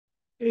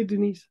Hey,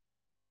 Denise.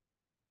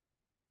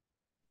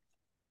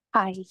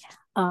 Hi.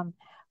 Um,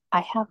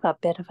 I have a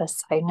bit of a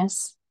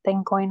sinus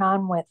thing going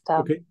on with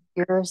Okay.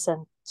 ears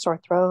and sore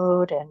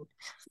throat, and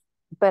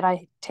but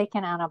I take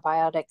an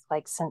antibiotic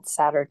like since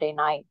Saturday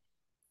night.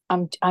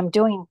 I'm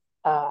doing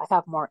I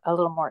have a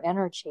little more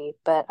energy,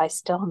 but I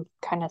still am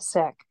kind of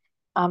sick.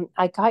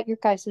 I got your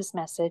guys'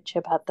 message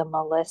about the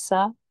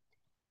Melissa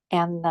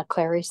and the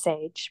clary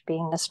sage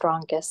being the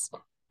strongest.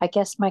 I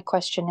guess my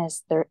question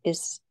is there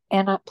is,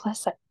 and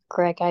plus,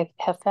 Greg, I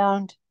have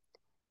found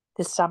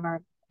this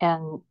summer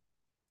and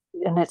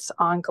it's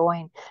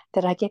ongoing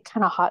that I get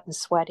kind of hot and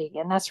sweaty,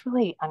 and that's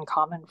really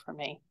uncommon for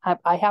me.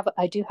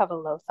 I do have a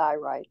low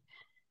thyroid,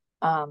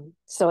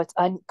 so it's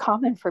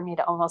uncommon for me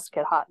to almost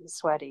get hot and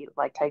sweaty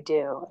like I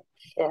do,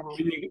 and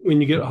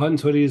When you get hot and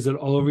sweaty, is it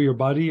all over your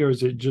body or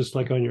is it just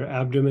like on your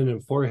abdomen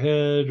and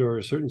forehead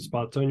or certain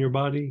spots on your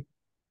body?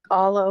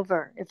 all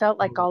over. It felt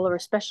like all over,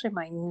 especially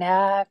my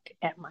neck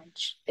and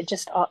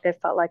it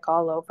felt like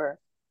all over.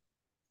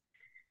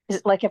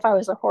 It's like if I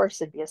was a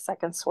horse, it'd be a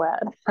second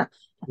sweat,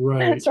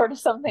 Right. sort of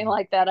something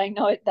like that. I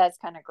know that's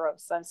kind of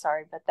gross. I'm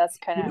sorry, but that's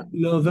kind of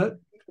No, that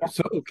yeah.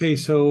 so okay,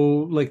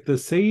 so like the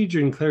sage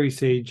and clary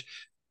sage,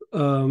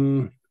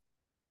 um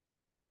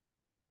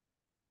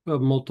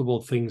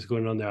multiple things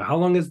going on there. How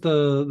long has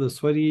the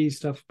sweaty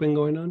stuff been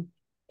going on?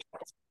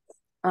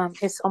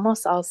 It's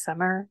almost all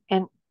summer,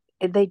 and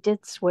they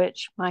did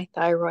switch my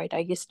thyroid. I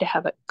used to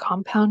have it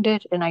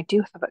compounded, and I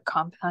do have it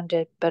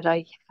compounded, but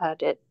I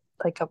had it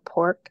like a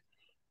pork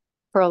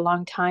for a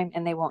long time,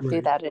 and they won't do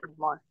Right. that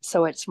anymore.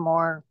 So it's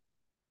more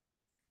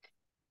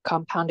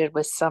compounded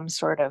with some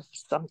sort of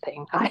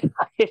something. I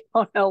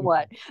don't know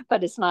what,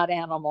 but it's not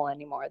animal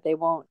anymore. They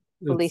won't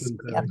It's release me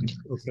up. synthetic.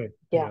 Okay.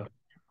 Yeah. Yeah.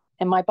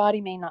 And my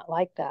body may not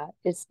like that.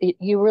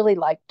 You really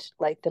liked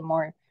like the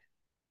more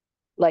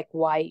like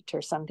white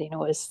or something. It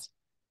was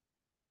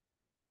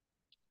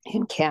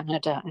in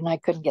Canada, and I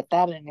couldn't get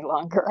that any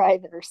longer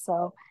either.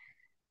 So,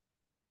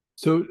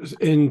 So,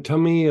 and tell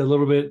me a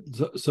little bit.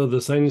 So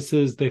the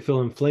sinuses, they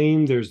feel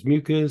inflamed. There's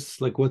mucus.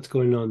 Like, what's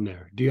going on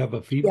there? Do you have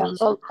a yeah, fever?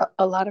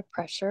 a lot of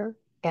pressure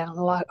and a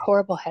lot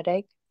horrible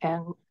headache,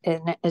 and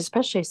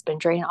especially it's been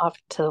draining off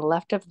to the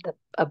left of the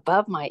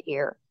above my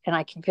ear, and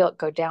I can feel it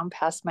go down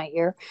past my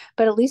ear.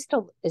 But at least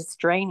it's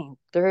draining.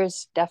 There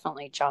is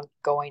definitely junk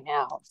going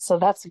out, so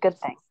that's a good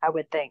thing, I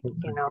would think.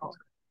 Okay.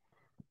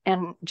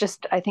 And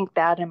just I think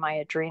that in my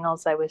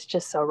adrenals, I was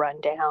just so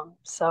run down.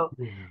 So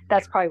Yeah.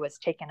 that's probably what's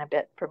taken a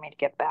bit for me to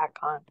get back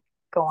on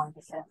going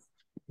with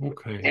it.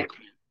 Okay.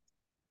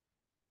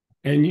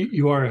 And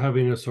you are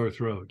having a sore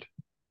throat.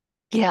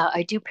 Yeah,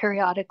 I do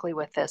periodically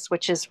with this,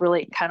 which is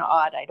really kind of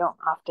odd. I don't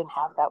often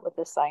have that with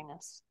the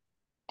sinus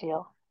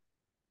deal.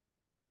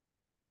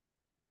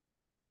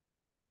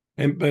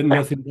 And but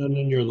nothing done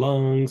in your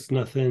lungs,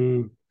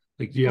 nothing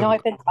like do you have No, a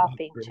I've been cough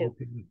coughing or too.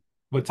 anything?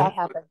 What's that?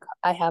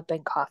 I have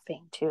been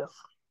coughing too.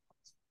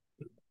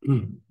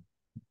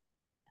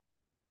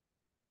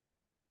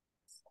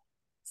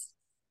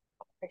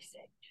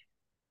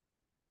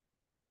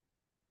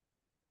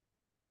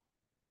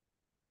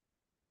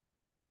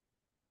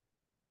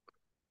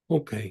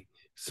 Okay.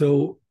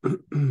 So let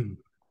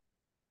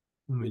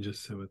me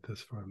just sit with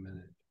this for a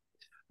minute.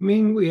 I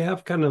mean, we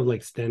have kind of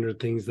like standard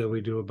things that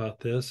we do about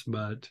this,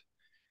 but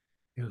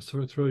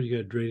sore throat, you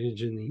got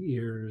drainage in the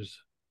ears.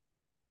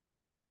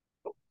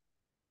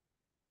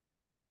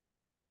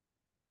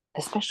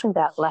 Especially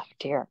that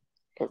left ear.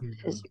 It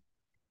is Yeah.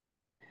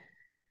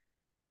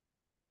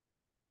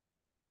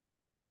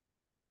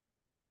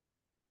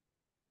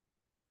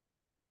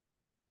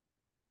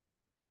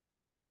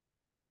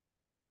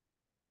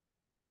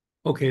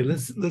 Okay,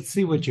 let's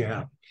see what you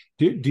have.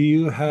 Do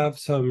you have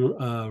some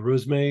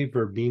rosemary,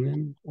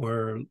 verbena,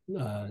 or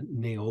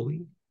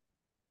neoli?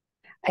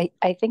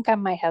 I think I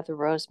might have the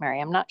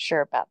rosemary. I'm not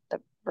sure about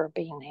the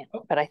verbena,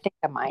 Oh, but I think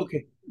I might.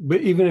 okay,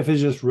 but even if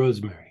it's just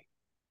rosemary,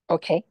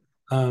 Okay.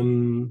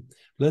 um,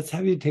 let's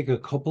have you take a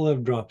couple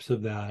of drops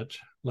of that,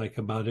 like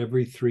about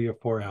every 3 or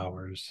 4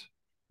 hours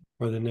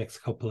for the next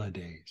couple of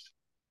days.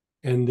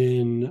 And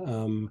then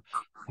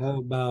how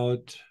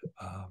about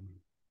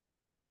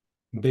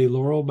bay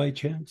laurel by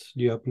chance?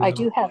 Do you happen to I have?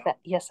 do have that.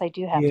 Yes, I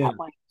do have Yeah. that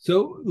one.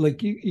 So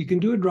like you can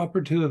do a drop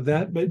or two of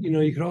that, but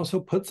you could also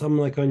put some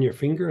like on your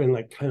finger and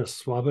like kind of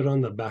swab it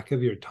on the back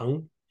of your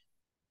tongue.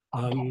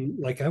 Okay.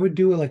 Like I would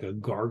do like a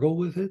gargle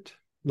with it,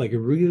 like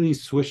really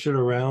swish it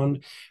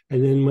around.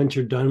 And then once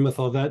you're done with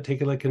all that,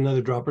 take it like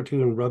another drop or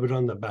two and rub it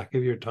on the back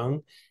of your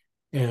tongue.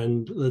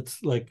 And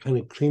let's like kind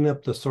of clean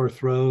up the sore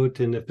throat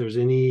and if there's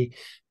any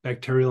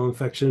bacterial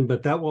infection,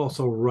 but that will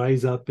also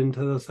rise up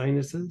into the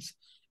sinuses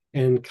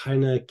and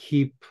kind of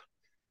keep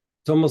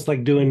it's almost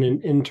like doing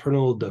an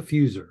internal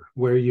diffuser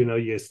where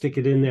you stick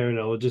it in there and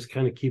it'll just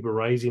kind of keep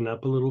rising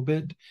up a little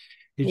bit.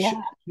 It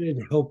Yeah.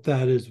 should help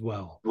that as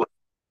well.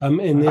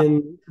 And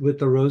then with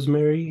the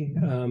rosemary,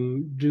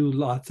 do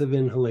lots of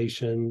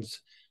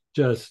inhalations,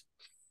 just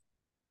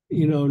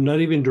not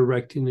even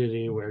directing it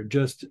anywhere,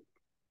 just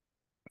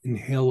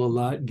inhale a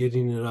lot,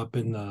 getting it up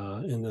in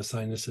the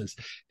sinuses.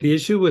 The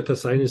issue with the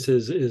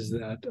sinuses is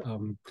that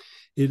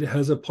it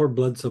has a poor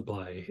blood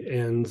supply,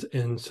 and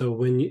so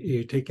when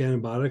you take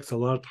antibiotics, a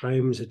lot of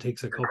times it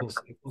takes a couple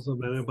cycles of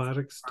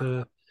antibiotics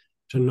to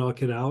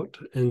knock it out.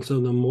 And so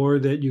the more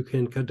that you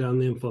can cut down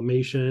the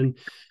inflammation,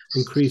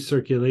 increase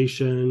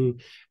circulation,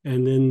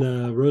 and then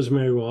the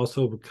rosemary will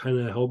also kind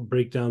of help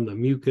break down the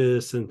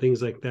mucus and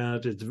things like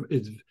that.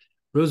 It's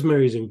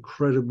rosemary is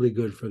incredibly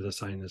good for the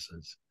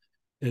sinuses.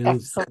 And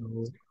so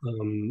Excellent.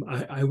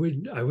 I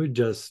would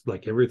just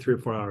like every 3 or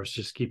 4 hours,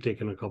 just keep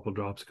taking a couple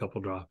drops, couple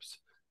drops.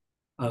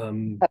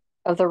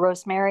 Of the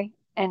rosemary.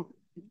 And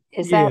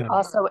is that Yeah,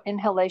 also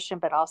inhalation,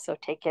 but also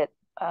take it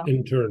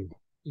in turn.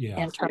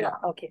 Yeah, internal?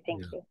 Okay,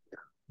 thank yeah,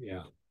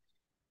 you.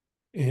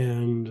 yeah.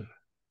 And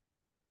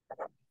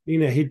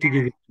I hate to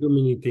give you too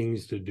many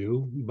things to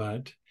do,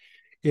 but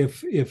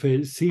if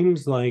it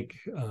seems like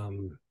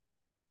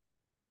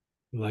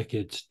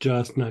it's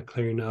just not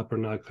clearing up or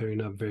not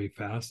clearing up very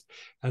fast,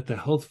 at the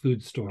health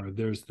food store,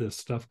 there's this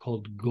stuff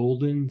called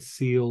golden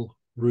seal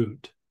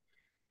root.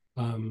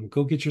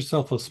 Go get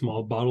yourself a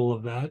small bottle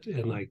of that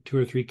and like 2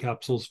 or 3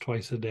 capsules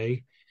twice a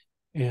day,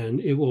 and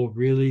it will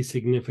really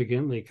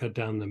significantly cut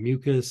down the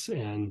mucus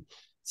and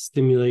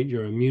stimulate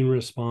your immune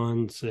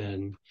response,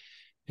 and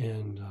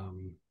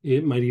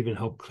it might even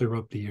help clear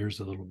up the ears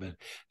a little bit.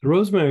 The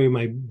rosemary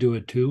might do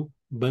it too,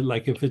 but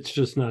like if it's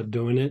just not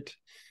doing it,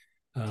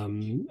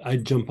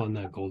 I'd jump on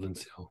that golden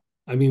seal.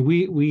 I mean,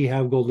 we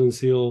have golden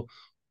seal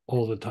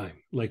all the time.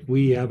 Like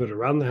we have it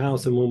around the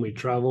house, and when we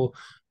travel,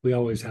 we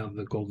always have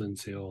the golden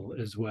seal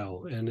as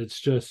well. And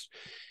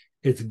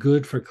it's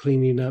good for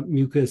cleaning up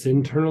mucus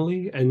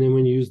internally. And then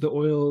when you use the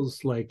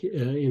oils like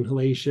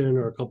inhalation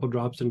or a couple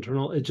drops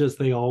internal, it just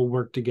they all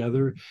work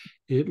together.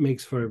 It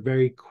makes for a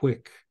very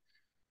quick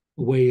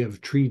way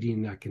of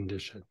treating that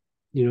condition.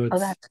 Oh, It's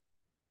that's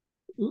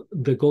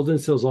the golden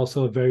seal is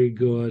also a very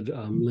good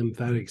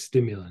lymphatic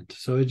stimulant,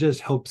 so it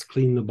just helps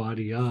clean the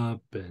body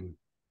up. And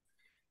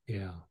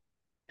yeah.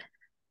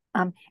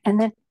 and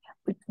then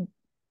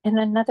in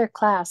another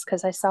class,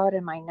 because I saw it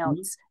in my Mm-hmm.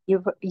 notes,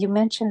 you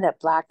mentioned that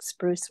black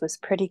spruce was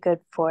pretty good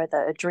for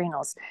the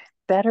adrenals,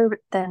 better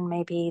than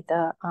maybe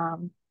the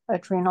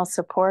adrenal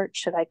support.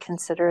 Should I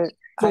consider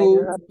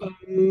either So of,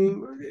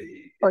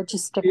 or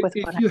just stick with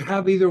if one? you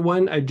have either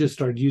one, I just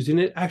start using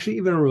it. Actually,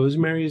 even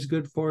rosemary is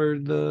good for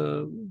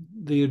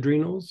the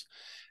adrenals.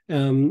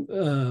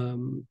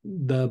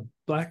 The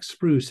black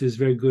spruce is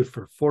very good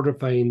for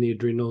fortifying the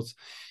adrenals.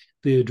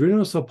 The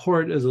adrenal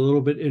support is a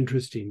little bit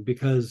interesting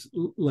because,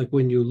 like,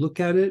 when you look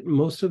at it,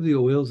 most of the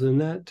oils in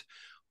that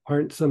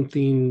aren't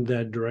something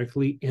that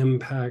directly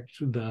impact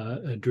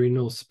the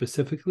adrenals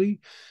specifically,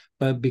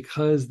 but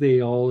because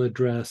they all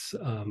address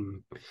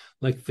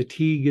like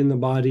fatigue in the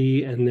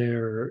body, and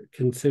they're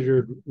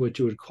considered what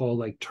you would call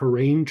like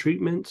terrain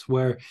treatments,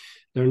 where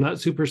they're not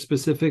super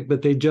specific,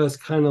 but they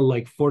just kind of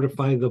like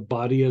fortify the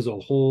body as a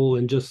whole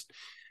and just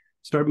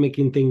start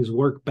making things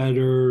work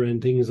better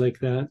and things like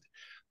that.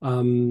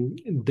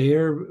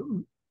 They're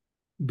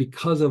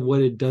because of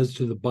what it does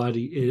to the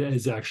body, it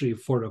is actually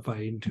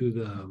fortifying to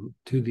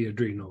the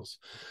adrenals.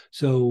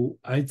 So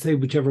I'd say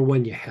whichever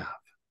one you have.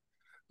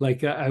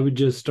 Like I would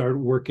just start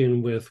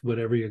working with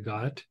whatever you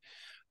got.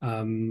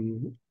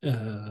 Um,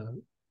 uh,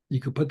 you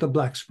could put the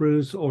black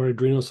spruce or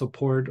adrenal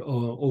support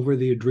over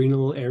the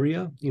adrenal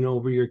area,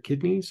 over your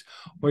kidneys,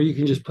 or you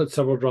can just put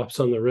several drops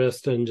on the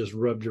wrist and just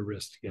rub your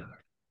wrist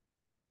together.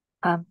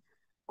 Um,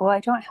 well, I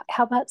don't.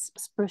 How about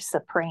spruce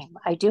supreme?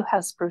 I do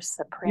have spruce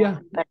Yeah,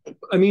 supreme, but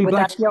I mean, would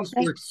that be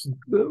okay?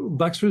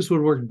 Black spruce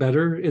would work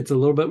better. It's a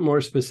little bit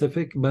more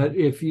specific, but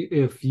if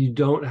you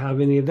don't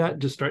have any of that,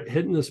 just start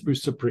hitting the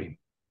spruce supreme.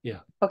 Yeah,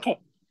 Okay.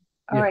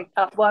 All yeah. right.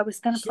 Well, I was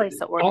going to place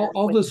the order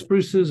All with the you.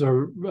 spruces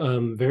are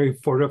very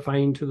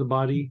fortifying to the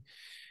body,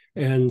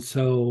 and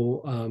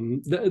so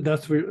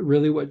that's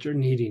really what you're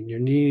needing. You're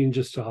needing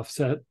just to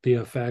offset the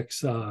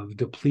effects of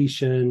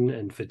depletion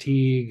and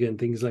fatigue and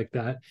things like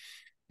that.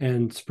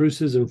 And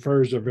spruces and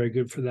firs are very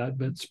good for that,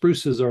 but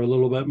spruces are a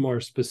little bit more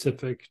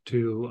specific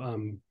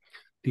to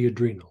the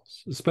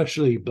adrenals,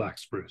 especially black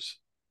spruce.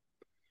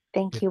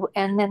 Thank you.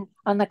 And then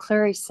on the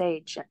clary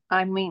sage,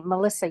 I mean,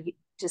 Melissa, you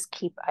just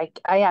keep.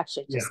 I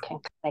actually Yeah, just can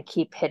kind of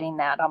keep hitting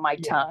that on my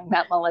yeah, tongue,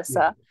 not yeah,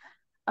 Melissa.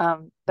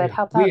 But yeah.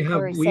 how We about have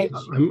clary we. sage?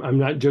 I'm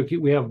not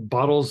joking. We have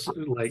bottles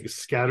like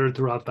scattered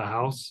throughout the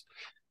house,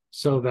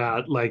 so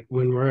that like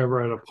when we're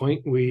ever at a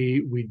point,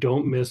 we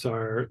don't miss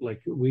our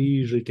like. We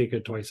usually take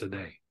it twice a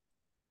day.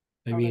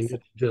 I Oh, mean, this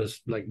it's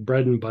just like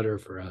bread and butter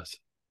for us.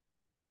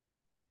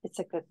 it's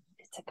a good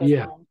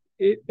Yeah. one.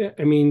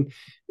 I mean,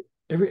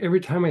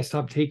 every time I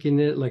stop taking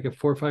it, like if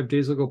 4 or 5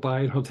 days will go by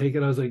and I'll take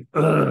it, I was like,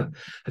 ugh,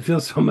 I feel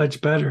so much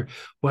better.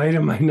 Why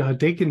am I not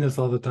taking this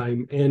all the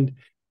time? And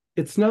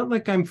it's not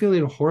like I'm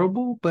feeling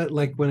horrible, but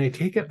like when I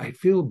take it, I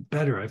feel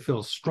better. I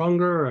feel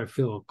stronger. I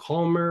feel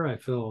calmer. I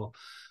feel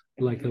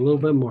like a little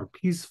bit more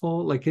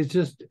peaceful. Like it's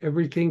just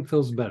everything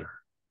feels better,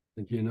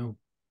 like.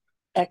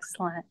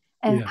 Excellent.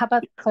 And Yeah. how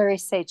about the clary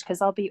sage?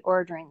 Because I'll be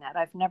ordering that.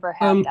 I've never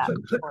had that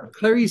before.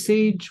 Clary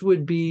sage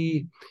would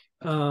be.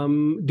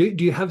 Do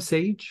you have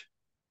sage?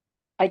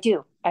 I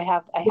do. I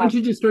Why don't have.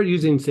 you just start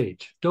using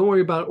sage? Don't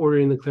worry about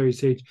ordering the clary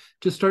sage.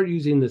 Just start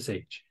using the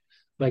sage.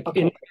 Like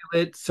Okay. inhale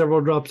it,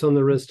 several drops on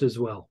the wrist as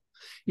well.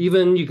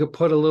 Even you could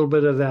put a little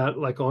bit of that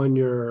like on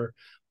your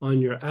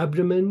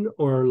abdomen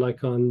or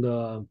like on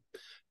the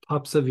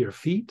tops of your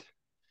feet,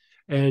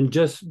 and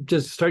just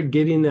start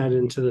getting that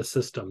into the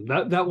system.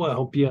 That will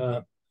help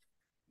you.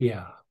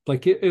 Yeah,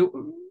 like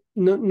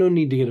no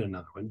need to get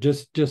another one.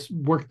 Just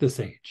work the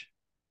sage.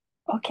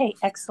 Okay.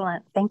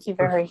 Excellent. Thank you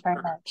very, Perfect.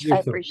 very much. You're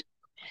I so appreciate it.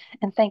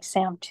 And thanks,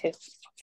 Sam, too.